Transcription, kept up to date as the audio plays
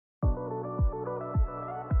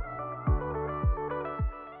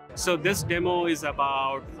So this demo is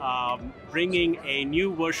about bringing a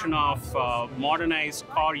new version of modernized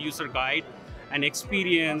car user guide, an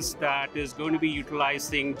experience that is going to be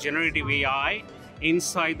utilizing generative AI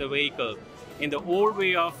inside the vehicle. In the old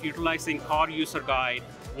way of utilizing car user guide,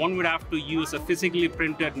 one would have to use a physically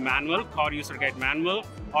printed manual, car user guide manual,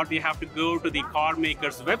 or they have to go to the car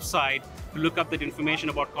maker's website to look up that information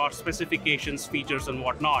about car specifications, features, and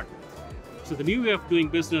whatnot. So the new way of doing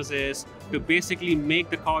business is to basically make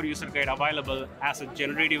the car user guide available as a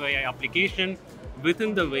generative AI application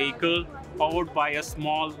within the vehicle, powered by a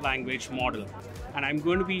small language model. And I'm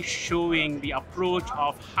going to be showing the approach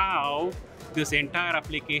of how this entire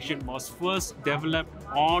application was first developed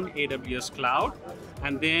on AWS cloud,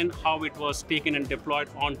 and then how it was taken and deployed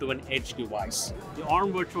onto an edge device. The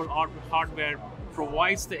Arm virtual hardware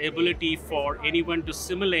provides the ability for anyone to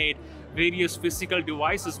simulate various physical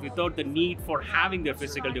devices without the need for having their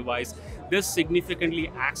physical device. This significantly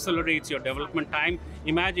accelerates your development time.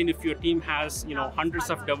 Imagine if your team has hundreds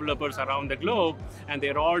of developers around the globe and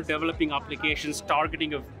they're all developing applications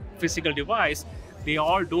targeting a physical device. They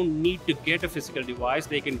all don't need to get a physical device.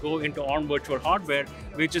 They can go into Arm virtual hardware,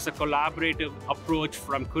 which is a collaborative approach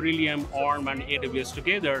from Corellium, Arm, and AWS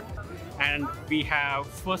together. And we have,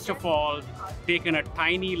 first of all, taken a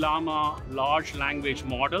tiny llama large language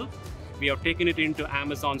model. We have taken it into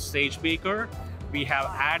Amazon SageMaker. We have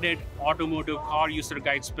added automotive car user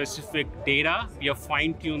guide specific data. We have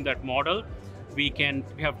fine-tuned that model. We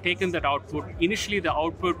have taken that output. Initially, the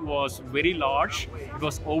output was very large. It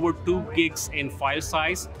was over 2 gigs in file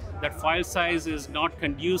size. That file size is not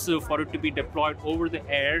conducive for it to be deployed over the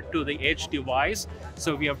air to the edge device.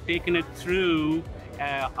 So we have taken it through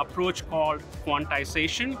an approach called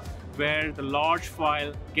quantization, where the large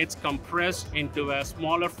file gets compressed into a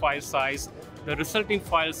smaller file size. The resulting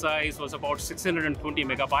file size was about 620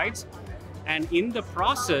 megabytes. And in the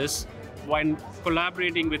process, when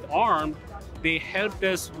collaborating with Arm, they helped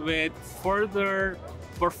us with further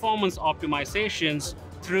performance optimizations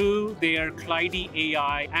through their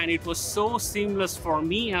KleidiAI. And it was so seamless for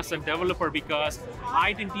me as a developer because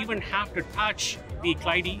I didn't even have to touch the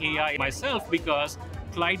KleidiAI myself, because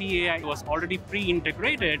KleidiAI was already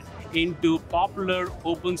pre-integrated into popular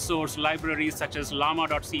open source libraries such as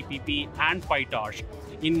llama.cpp and PyTorch.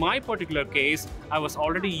 In my particular case, I was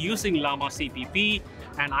already using llama.cpp,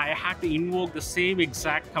 and I had to invoke the same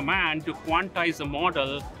exact command to quantize the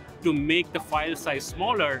model to make the file size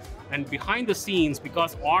smaller. And behind the scenes,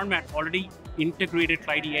 because Arm had already integrated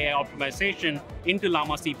KleidiAI optimization into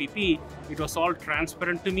llama.cpp, it was all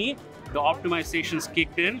transparent to me. The optimizations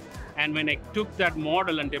kicked in, and when I took that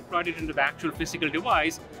model and deployed it into the actual physical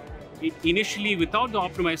device, initially, without the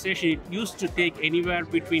optimization, it used to take anywhere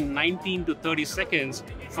between 19 to 30 seconds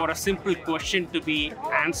for a simple question to be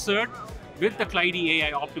answered. With the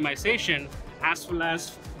KleidiAI optimization, as well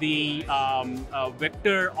as the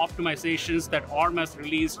vector optimizations that Arm has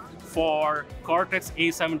released for Cortex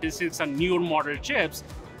A76 and newer model chips,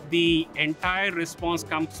 the entire response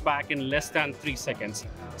comes back in less than 3 seconds.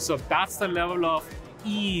 So that's the level of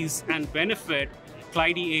ease and benefit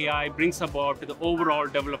KleidiAI brings about to the overall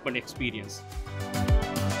development experience.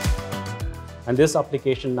 And this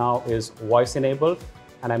application now is voice enabled,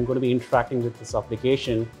 and I'm going to be interacting with this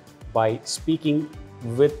application by speaking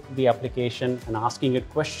with the application and asking it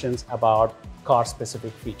questions about car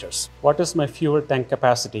specific features. What is my fuel tank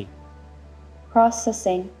capacity?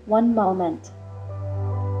 Processing, 1 moment.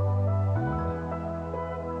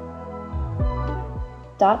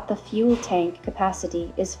 The fuel tank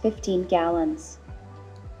capacity is 15 gallons.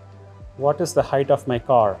 What is the height of my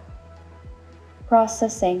car?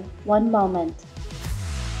 Processing, 1 moment.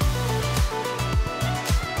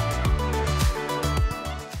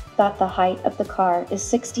 The height of the car is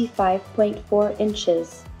 65.4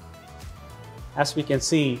 inches. As we can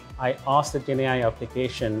see, I asked the GenAI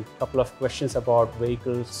application a couple of questions about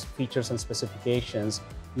vehicles, features, and specifications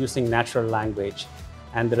using natural language.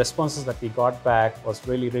 And the responses that we got back was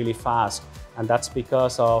really, really fast. And that's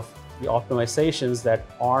because of the optimizations that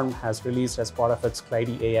Arm has released as part of its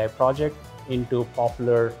KleidiAI project into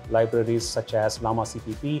popular libraries such as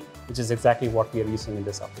llama.cpp, which is exactly what we are using in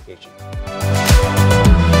this application.